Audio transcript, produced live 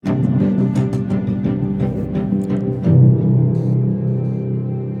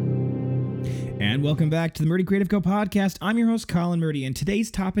Welcome back to the Murdy Creative Co. podcast. I'm your host, Colin Murdy, and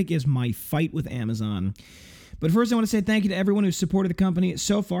today's topic is my fight with Amazon. But first, I want to say thank you to everyone who's supported the company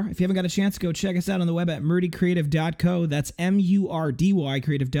so far. If you haven't got a chance, go check us out on the web at murdycreative.co. That's M-U-R-D-Y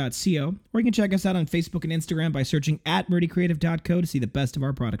creative.co. Or you can check us out on Facebook and Instagram by searching at murdycreative.co to see the best of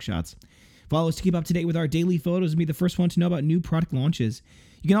our product shots. Follow us to keep up to date with our daily photos and be the first one to know about new product launches.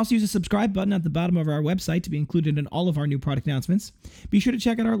 You can also use the subscribe button at the bottom of our website to be included in all of our new product announcements. Be sure to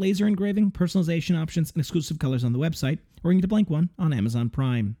check out our laser engraving, personalization options, and exclusive colors on the website, or you can get a blank one on Amazon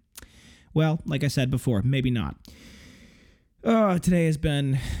Prime. Well, like I said before, maybe not. Today has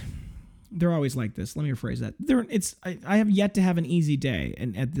been... They're always like this. Let me rephrase that. I have yet to have an easy day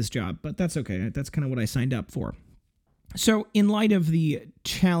at this job, but that's okay. That's kind of what I signed up for. So in light of the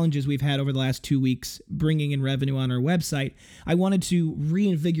challenges we've had over the last 2 weeks bringing in revenue on our website, I wanted to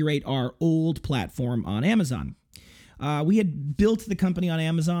reinvigorate our old platform on Amazon. We had built the company on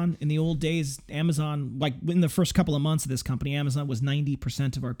Amazon. In the old days, Amazon, like in the first couple of months of this company, Amazon was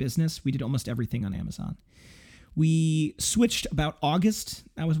 90% of our business. We did almost everything on Amazon. We switched about August.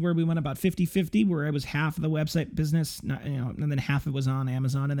 That was where we went about 50-50, where it was half of the website business, and then half of it was on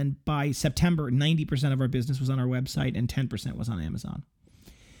Amazon. And then by September, 90% of our business was on our website and 10% was on Amazon.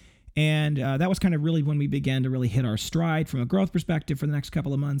 And that was kind of really when we began to really hit our stride from a growth perspective for the next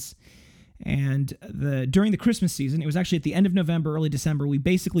couple of months. And during the Christmas season, it was actually at the end of November, early December, we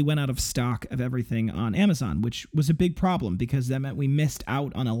basically went out of stock of everything on Amazon, which was a big problem because that meant we missed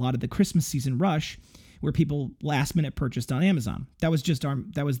out on a lot of the Christmas season rush where people last minute purchased on Amazon. That was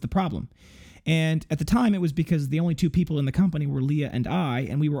the problem. And at the time, it was because the only two people in the company were Leah and I,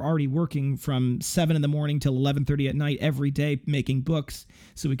 and we were already working from 7 in the morning till 11:30 at night every day making books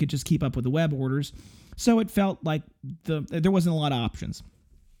so we could just keep up with the web orders. So it felt like there wasn't a lot of options.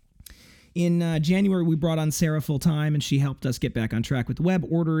 In January, we brought on Sarah full-time, and she helped us get back on track with web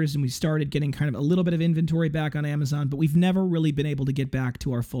orders, and we started getting kind of a little bit of inventory back on Amazon, but we've never really been able to get back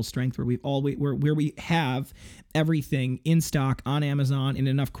to our full strength where we have everything in stock on Amazon in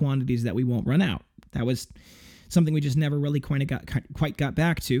enough quantities that we won't run out. That was something we just never really quite got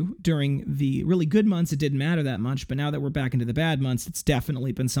back to. During the really good months, it didn't matter that much, but now that we're back into the bad months, it's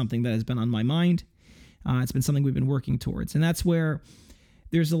definitely been something that has been on my mind. It's been something we've been working towards, and that's where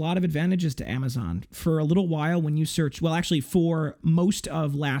there's a lot of advantages to Amazon. For a little while when you search, well, actually for most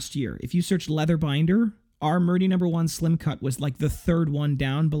of last year, if you search leather binder, our Murdy No. 1 Slim Cut was like the third one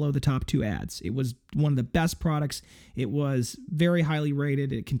down below the top two ads. It was one of the best products. It was very highly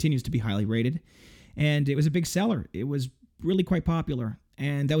rated. It continues to be highly rated. And it was a big seller. It was really quite popular.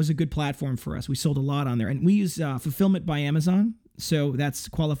 And that was a good platform for us. We sold a lot on there. And we use Fulfillment by Amazon. So that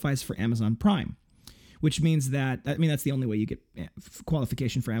qualifies for Amazon Prime, which means that's the only way you get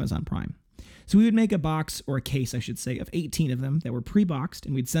qualification for Amazon Prime. So we would make a box, or a case, I should say, of 18 of them that were pre-boxed,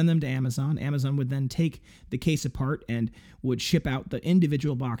 and we'd send them to Amazon. Amazon would then take the case apart and would ship out the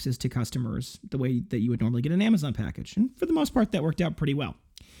individual boxes to customers the way that you would normally get an Amazon package. And for the most part, that worked out pretty well.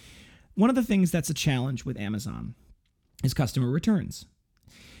 One of the things that's a challenge with Amazon is customer returns.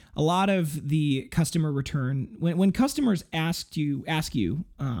 A lot of the customer return, when customers ask you,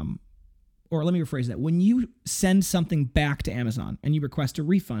 or let me rephrase that. When you send something back to Amazon and you request a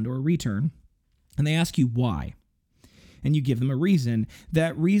refund or a return, and they ask you why, and you give them a reason,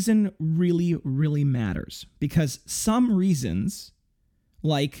 that reason really, really matters. Because some reasons,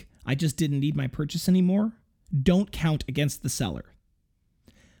 like I just didn't need my purchase anymore, don't count against the seller.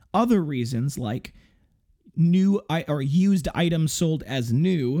 Other reasons, like new or used items sold as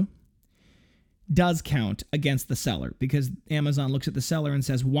new, does count against the seller, because Amazon looks at the seller and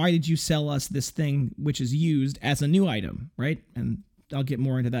says, why did you sell us this thing which is used as a new item, right? And I'll get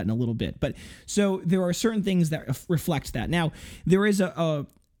more into that in a little bit. But so there are certain things that reflect that. Now, there is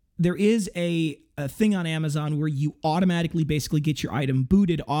a thing on Amazon where you automatically basically get your item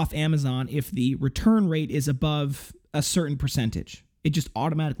booted off Amazon if the return rate is above a certain percentage. It just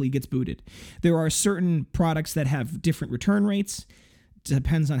automatically gets booted. There are certain products that have different return rates.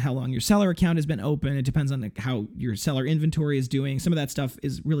 Depends on how long your seller account has been open. It depends on how your seller inventory is doing. Some of that stuff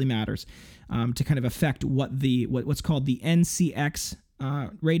really matters to kind of affect what's called the NCX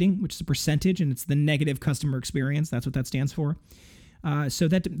rating, which is a percentage, and it's the negative customer experience. That's what that stands for. So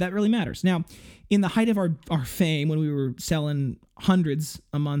that really matters. Now, in the height of our fame, when we were selling hundreds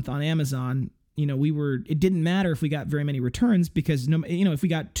a month on Amazon, it didn't matter if we got very many returns, because if we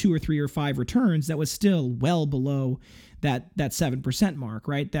got 2 or 3 or 5 returns, that was still well below that 7% mark,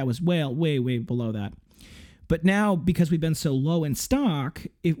 right? That was way, way below that. But now, because we've been so low in stock,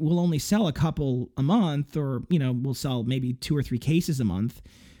 it will only sell a couple a month, or we'll sell maybe 2 or 3 cases a month.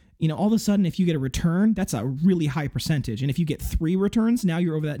 all of a sudden, if you get a return, that's a really high percentage. And if you get 3 returns, now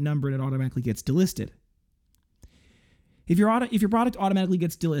you're over that number and it automatically gets delisted. If your product automatically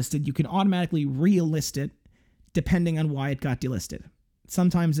gets delisted, you can automatically relist it depending on why it got delisted.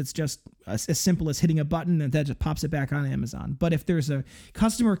 Sometimes it's just as simple as hitting a button and that just pops it back on Amazon. But if there's a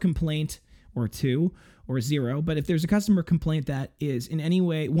customer complaint or 2 or 0, but if there's a customer complaint that is in any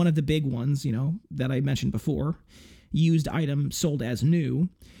way one of the big ones, that I mentioned before, used item sold as new,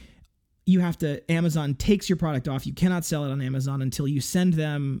 Amazon takes your product off. You cannot sell it on Amazon until you send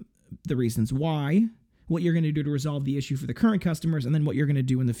them the reasons why, what you're going to do to resolve the issue for the current customers, and then what you're going to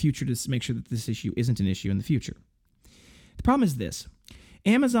do in the future to make sure that this issue isn't an issue in the future. The problem is this.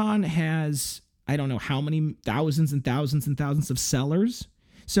 Amazon has, I don't know how many thousands and thousands and thousands of sellers.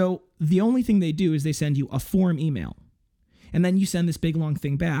 So the only thing they do is they send you a form email. And then you send this big long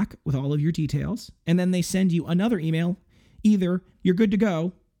thing back with all of your details. And then they send you another email. Either you're good to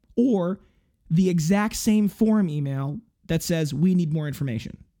go or the exact same form email that says we need more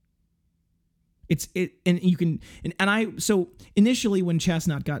information. So initially when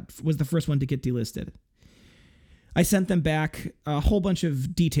Chestnut was the first one to get delisted, I sent them back a whole bunch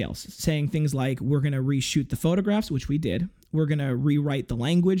of details saying things like, we're going to reshoot the photographs, which we did. We're going to rewrite the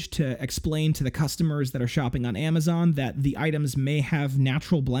language to explain to the customers that are shopping on Amazon that the items may have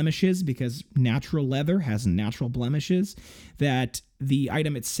natural blemishes because natural leather has natural blemishes, that the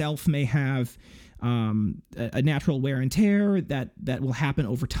item itself may have a natural wear and tear that will happen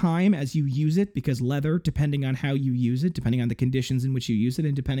over time as you use it, because leather, depending on how you use it, depending on the conditions in which you use it,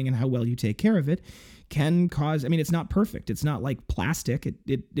 and depending on how well you take care of it, can cause, it's not perfect. It's not like plastic.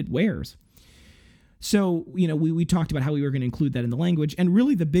 It wears. So, we talked about how we were going to include that in the language. And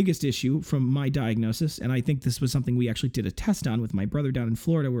really the biggest issue from my diagnosis, and I think this was something we actually did a test on with my brother down in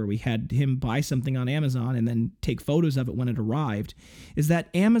Florida, where we had him buy something on Amazon and then take photos of it when it arrived, is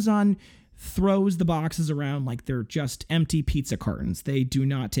that Amazon throws the boxes around like they're just empty pizza cartons. They do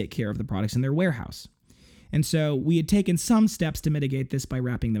not take care of the products in their warehouse. And so we had taken some steps to mitigate this by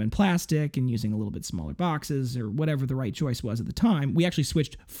wrapping them in plastic and using a little bit smaller boxes or whatever the right choice was at the time. We actually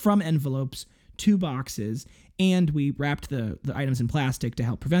switched from envelopes to boxes, and we wrapped the items in plastic to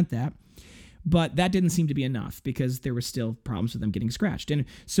help prevent that. But that didn't seem to be enough because there were still problems with them getting scratched. And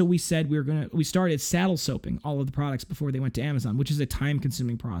so we said we started saddle soaping all of the products before they went to Amazon, which is a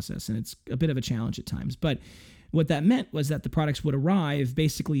time-consuming process, and it's a bit of a challenge at times. But what that meant was that the products would arrive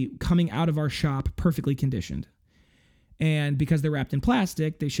basically coming out of our shop perfectly conditioned. And because they're wrapped in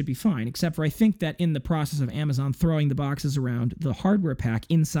plastic, they should be fine, except for I think that in the process of Amazon throwing the boxes around, the hardware pack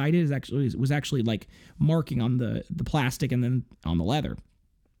inside it was actually like marking on the plastic and then on the leather.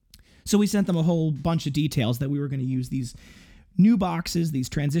 So we sent them a whole bunch of details that we were going to use these new boxes, these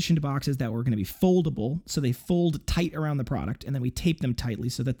transitioned boxes that were going to be foldable, so they fold tight around the product, and then we tape them tightly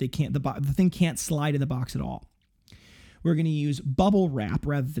so that the thing can't slide in the box at all. We're going to use bubble wrap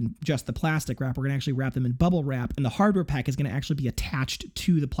rather than just the plastic wrap. We're going to actually wrap them in bubble wrap, and the hardware pack is going to actually be attached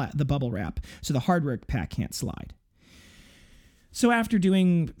to the bubble wrap, so the hardware pack can't slide. So after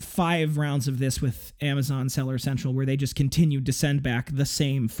doing 5 rounds of this with Amazon Seller Central, where they just continued to send back the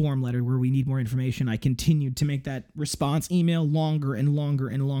same form letter where we need more information, I continued to make that response email longer and longer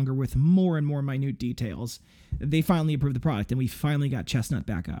and longer with more and more minute details. They finally approved the product, and we finally got Chestnut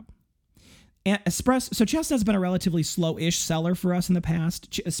back up. So Chestnut's been a relatively slow-ish seller for us in the past.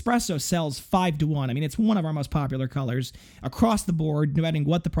 Espresso sells 5-to-1. It's one of our most popular colors across the board, no matter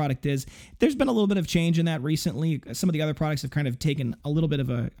what the product is. There's been a little bit of change in that recently. Some of the other products have kind of taken a little bit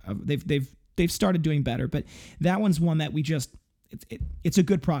of they've started doing better, but that one's one that we just it's a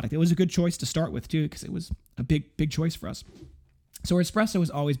good product. It was a good choice to start with too, because it was a big choice for us. So espresso has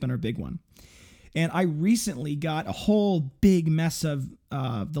always been our big one, and I recently got a whole big mess of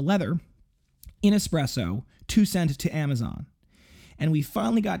the leather in espresso to send to Amazon. And we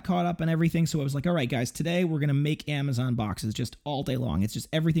finally got caught up on everything. So I was like, all right, guys, today we're going to make Amazon boxes just all day long. It's just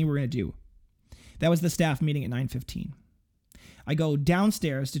everything we're going to do. That was the staff meeting at 9:15. I go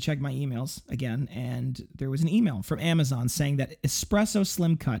downstairs to check my emails again, and there was an email from Amazon saying that Espresso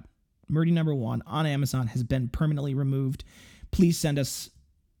Slim Cut, Murdy number 1 on Amazon has been permanently removed. Please send us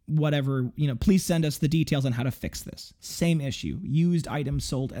please send us the details on how to fix this. Same issue, used items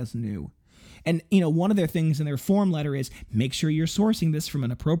sold as new. And, one of their things in their form letter is make sure you're sourcing this from an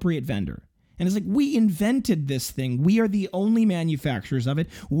appropriate vendor. And it's like, we invented this thing. We are the only manufacturers of it.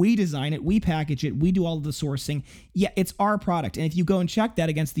 We design it. We package it. We do all of the sourcing. Yeah, it's our product. And if you go and check that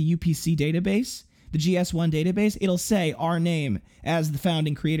against the UPC database, the GS1 database, it'll say our name as the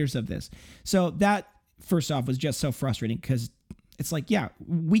founding creators of this. So that, first off, was just so frustrating because it's like, yeah,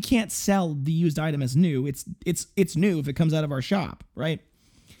 we can't sell the used item as new. It's new if it comes out of our shop, right?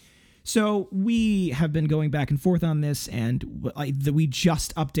 So we have been going back and forth on this, and we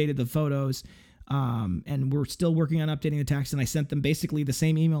just updated the photos, and we're still working on updating the text. And I sent them basically the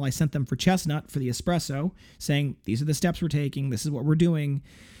same email I sent them for Chestnut for the espresso, saying these are the steps we're taking, this is what we're doing,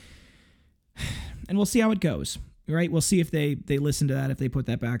 and we'll see how it goes. Right? We'll see if they listen to that, if they put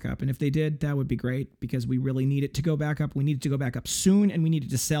that back up. And if they did, that would be great, because we really need it to go back up. We need it to go back up soon, and we need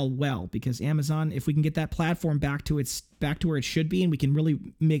it to sell well, because Amazon, if we can get that platform back to where it should be, and we can really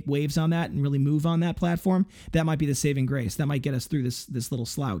make waves on that and really move on that platform, that might be the saving grace. That might get us through this little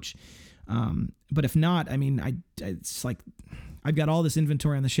slouch. But if not, I mean, it's like I've got all this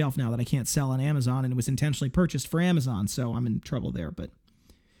inventory on the shelf now that I can't sell on Amazon, and it was intentionally purchased for Amazon, so I'm in trouble there. But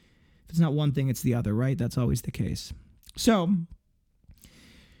it's not one thing, it's the other, right? That's always the case. So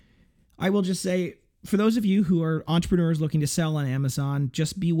I will just say, for those of you who are entrepreneurs looking to sell on Amazon,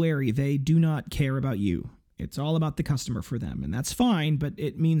 just be wary. They do not care about you. It's all about the customer for them, and that's fine, but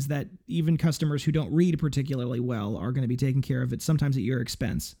it means that even customers who don't read particularly well are going to be taken care of, sometimes at your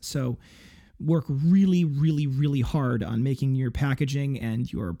expense. So work really, really, really hard on making your packaging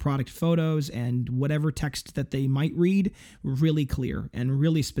and your product photos and whatever text that they might read really clear and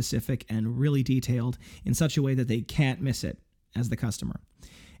really specific and really detailed in such a way that they can't miss it as the customer.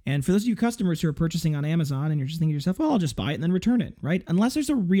 And for those of you customers who are purchasing on Amazon and you're just thinking to yourself, well, I'll just buy it and then return it, right? Unless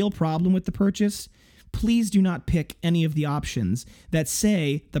there's a real problem with the purchase, please do not pick any of the options that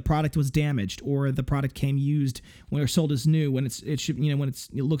say the product was damaged or the product came used when or sold as new when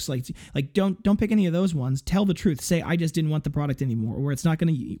it looks like don't pick any of those ones. Tell the truth. Say I just didn't want the product anymore, or it's not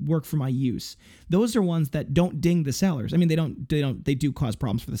going to work for my use. Those are ones that don't ding the sellers. I mean, they do cause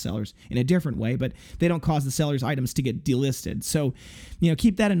problems for the sellers in a different way, but they don't cause the sellers' items to get delisted. So,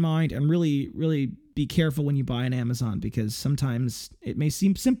 keep that in mind and really, really be careful when you buy on Amazon, because sometimes it may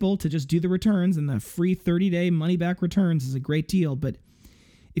seem simple to just do the returns, and the free 30-day money-back returns is a great deal. But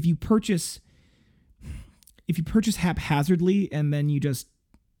if you purchase haphazardly and then you just,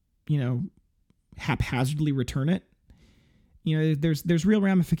 haphazardly return it, there's real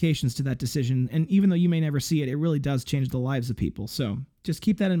ramifications to that decision. And even though you may never see it, it really does change the lives of people. So just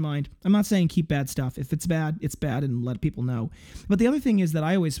keep that in mind. I'm not saying keep bad stuff. If it's bad, it's bad, and let people know. But the other thing is that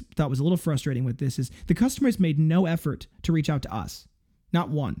I always thought was a little frustrating with this is the customers made no effort to reach out to us. Not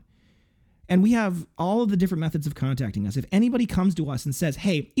one. And we have all of the different methods of contacting us. If anybody comes to us and says,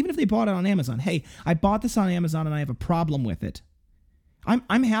 hey, even if they bought it on Amazon, hey, I bought this on Amazon and I have a problem with it,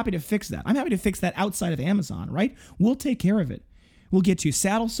 I'm happy to fix that. I'm happy to fix that outside of Amazon, right? We'll take care of it. We'll get you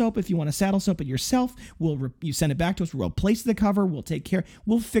saddle soap if you want to saddle soap it yourself. You send it back to us. We'll replace the cover. We'll take care.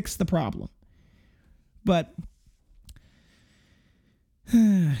 We'll fix the problem. But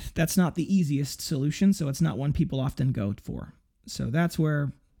that's not the easiest solution, so it's not one people often go for. So that's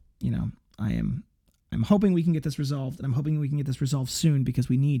where, I'm hoping we can get this resolved, and I'm hoping we can get this resolved soon, because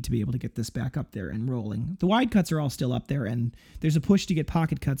we need to be able to get this back up there and rolling. The wide cuts are all still up there, and there's a push to get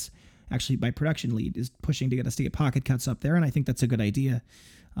pocket cuts. Actually, my production lead is pushing to get us to get pocket cuts up there, and I think that's a good idea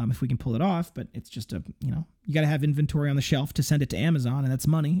if we can pull it off. But it's just you got to have inventory on the shelf to send it to Amazon, and that's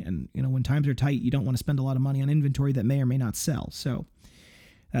money. And, when times are tight, you don't want to spend a lot of money on inventory that may or may not sell. So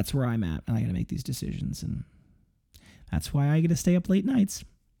that's where I'm at, and I got to make these decisions, and that's why I get to stay up late nights.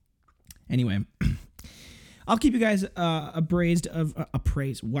 Anyway, I'll keep you guys appraised.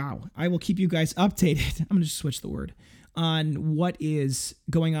 Wow. I will keep you guys updated. I'm going to just switch the word on what is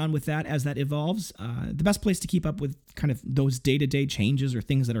going on with that as that evolves. The best place to keep up with kind of those day-to-day changes or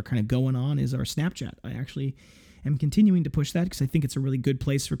things that are kind of going on is our Snapchat. I actually am continuing to push that because I think it's a really good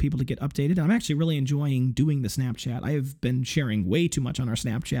place for people to get updated. I'm actually really enjoying doing the Snapchat. I have been sharing way too much on our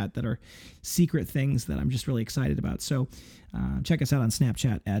Snapchat that are secret things that I'm just really excited about. So check us out on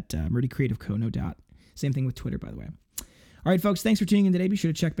Snapchat at Murdy Creative Co. No doubt. Same thing with Twitter, by the way. All right, folks, thanks for tuning in today. Be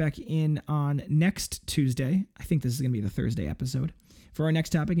sure to check back in on next Tuesday. I think this is going to be the Thursday episode for our next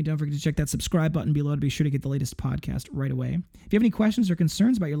topic. And don't forget to check that subscribe button below to be sure to get the latest podcast right away. If you have any questions or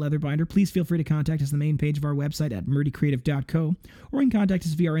concerns about your leather binder, please feel free to contact us on the main page of our website at murdycreative.co, or you can contact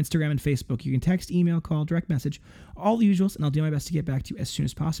us via our Instagram and Facebook. You can text, email, call, direct message, all the usuals, and I'll do my best to get back to you as soon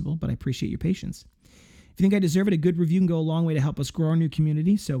as possible, but I appreciate your patience. If you think I deserve it, a good review can go a long way to help us grow our new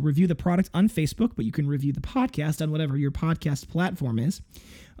community. So review the product on Facebook, but you can review the podcast on whatever your podcast platform is.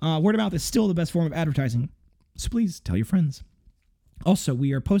 Word of mouth is still the best form of advertising, so please tell your friends. Also,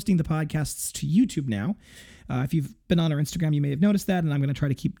 we are posting the podcasts to YouTube now. If you've been on our Instagram, you may have noticed that, and I'm going to try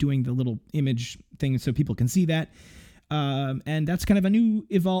to keep doing the little image thing so people can see that. And that's kind of a new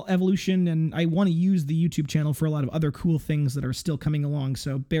evolution, and I want to use the YouTube channel for a lot of other cool things that are still coming along,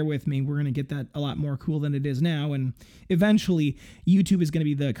 so bear with me. We're going to get that a lot more cool than it is now, and eventually YouTube is going to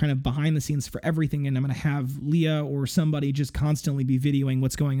be the kind of behind the scenes for everything, and I'm going to have Leah or somebody just constantly be videoing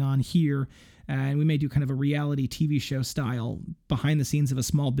what's going on here, and we may do kind of a reality TV show style behind the scenes of a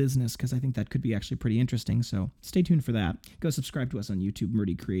small business, because I think that could be actually pretty interesting, so stay tuned for that. Go subscribe to us on YouTube,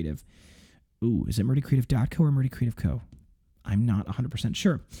 Murdy Creative. Ooh, is it murdycreative.co or Murdy Creative Co? I'm not 100%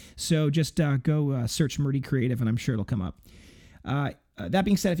 sure. So just go search Murdy Creative, and I'm sure it'll come up. That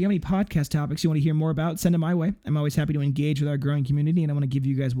being said, if you have any podcast topics you want to hear more about, send them my way. I'm always happy to engage with our growing community, and I want to give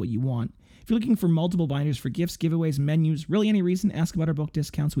you guys what you want. If you're looking for multiple binders for gifts, giveaways, menus, really any reason, ask about our book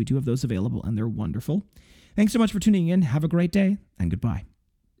discounts. We do have those available, and they're wonderful. Thanks so much for tuning in. Have a great day, and goodbye.